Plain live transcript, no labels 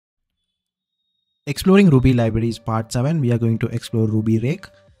Exploring Ruby libraries part 7, we are going to explore Ruby Rake,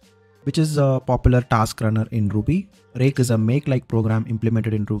 which is a popular task runner in Ruby. Rake is a make-like program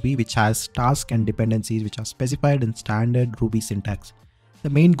implemented in Ruby, which has tasks and dependencies which are specified in standard Ruby syntax. The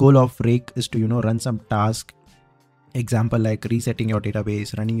main goal of Rake is to, run some task, example like resetting your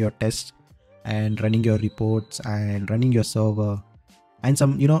database, running your tests, and running your reports, and running your server, and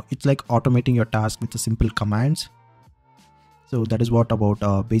some, it's like automating your task with the simple commands. So that is what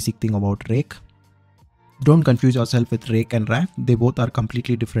about basic thing about Rake. Don't confuse yourself with Rake and Rack. They both are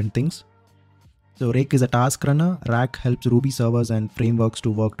completely different things. So Rake is a task runner. Rack helps Ruby servers and frameworks to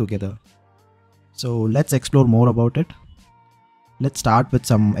work together. So let's explore more about it. Let's start with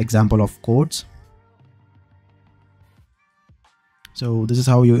some example of codes. So this is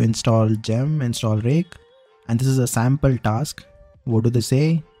how you install gem, install Rake, and this is a sample task. What do they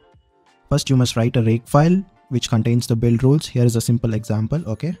say? First, you must write a Rake file which contains the build rules. Here is a simple example.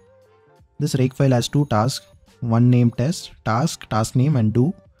 Okay. This Rake file has two tasks, one named test, task name, and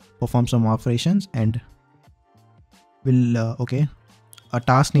do, perform some operations, and will, a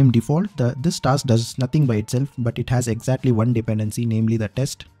task name default. This task does nothing by itself, but it has exactly one dependency, namely the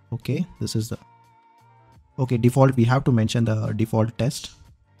test. Okay, this is the, default. We have to mention the default test.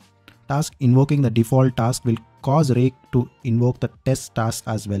 Task invoking the default task will cause Rake to invoke the test task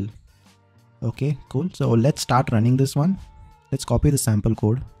as well. Okay, cool. So let's start running this one. Let's copy the sample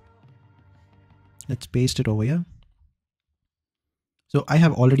code. Let's paste it over here. So I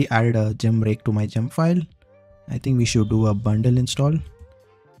have already added a gem Rake to my gem file. I think we should do a bundle install.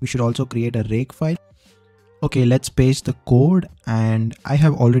 We should also create a Rake file. Okay, let's paste the code, and I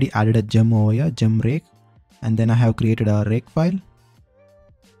have already added a gem over here, gem Rake, and then I have created a Rake file.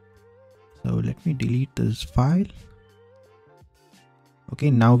 So let me delete this file.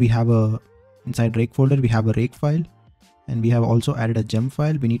 Okay, now we have inside Rake folder, we have a Rake file, and we have also added a gem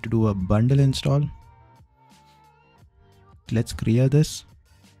file. We need to do a bundle install. Let's clear this,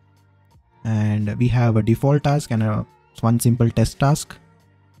 and we have a default task and one simple test task.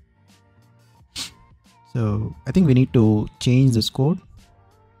 So I think we need to change this code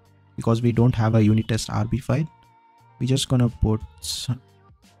because we don't have a unit test RB file. We're just gonna put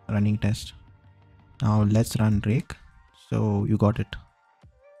running test. Now let's run Rake. So you got it.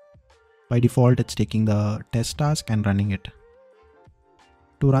 By default, it's taking the test task and running it.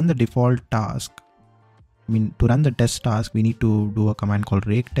 To run the default task, to run the test task, we need to do a command called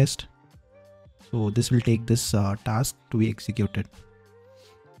rake test. So this will take this task to be executed.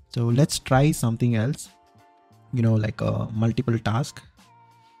 So let's try something else, like a multiple task.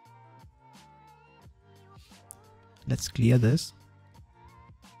 Let's clear this.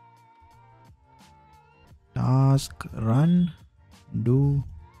 Task run, do.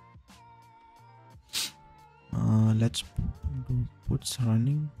 Let's do puts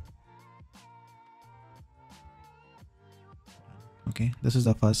running. Okay, this is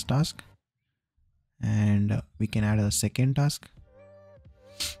the first task, and we can add a second task.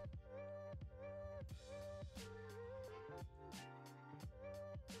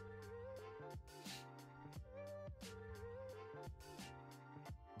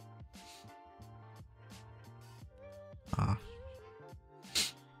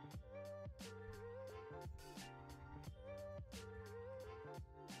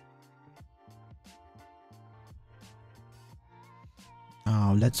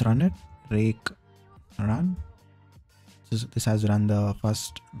 Now let's run it. Rake run. This has run the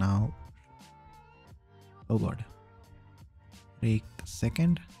first. Now, oh god, Rake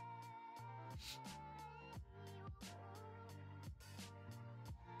second.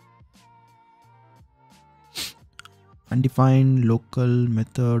 Undefined local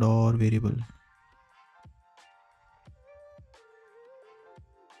method or variable.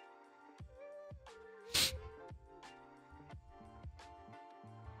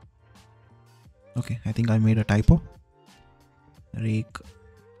 Okay, I think I made a typo. Rake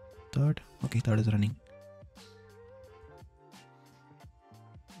third. Okay, third is running.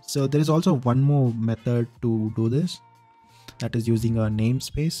 So there is also one more method to do this, that is using a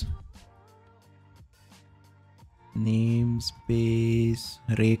namespace. Namespace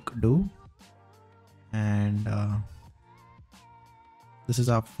rake do, and this is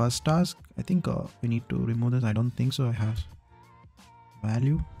our first task. I think we need to remove this. I don't think so. I have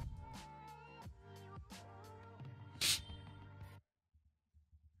value.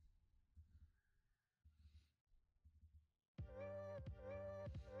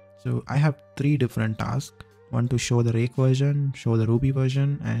 So I have three different tasks. One to show the Rake version, show the Ruby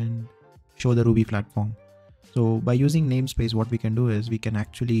version, and show the Ruby platform. So by using namespace, what we can do is we can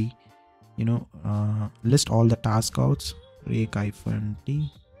actually, list all the task outs,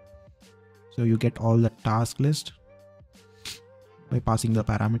 Rake-t, So you get all the task list by passing the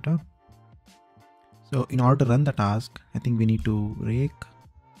parameter. So in order to run the task, I think we need to rake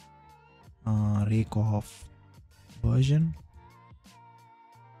off version.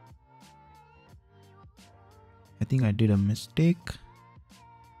 I think I did a mistake.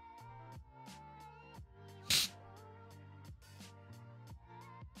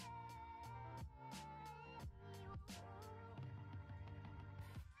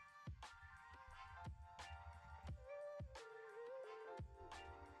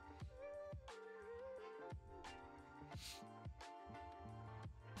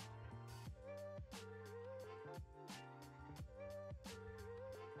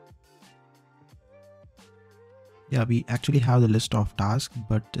 Yeah, we actually have the list of tasks,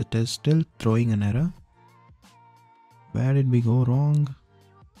 but it is still throwing an error. Where did we go wrong?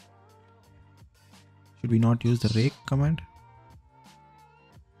 Should we not use the rake command?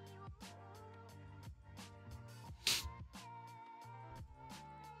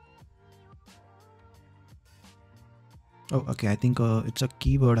 Oh, okay. I think it's a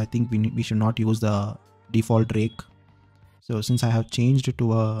keyword. I think we should not use the default rake. So since I have changed it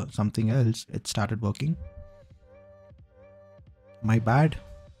to something else, it started working. My bad.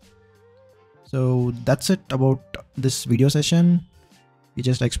 So that's it about this video session. We're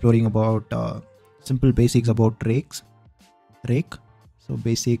just exploring about simple basics about rake. So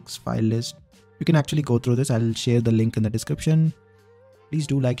basics, file list. You can actually go through this. I'll share the link in the description. Please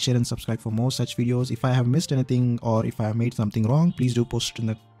do like, share and subscribe for more such videos. If I have missed anything or if I have made something wrong, please do post it in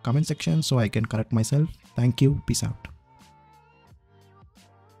the comment section so I can correct myself. Thank you. Peace out.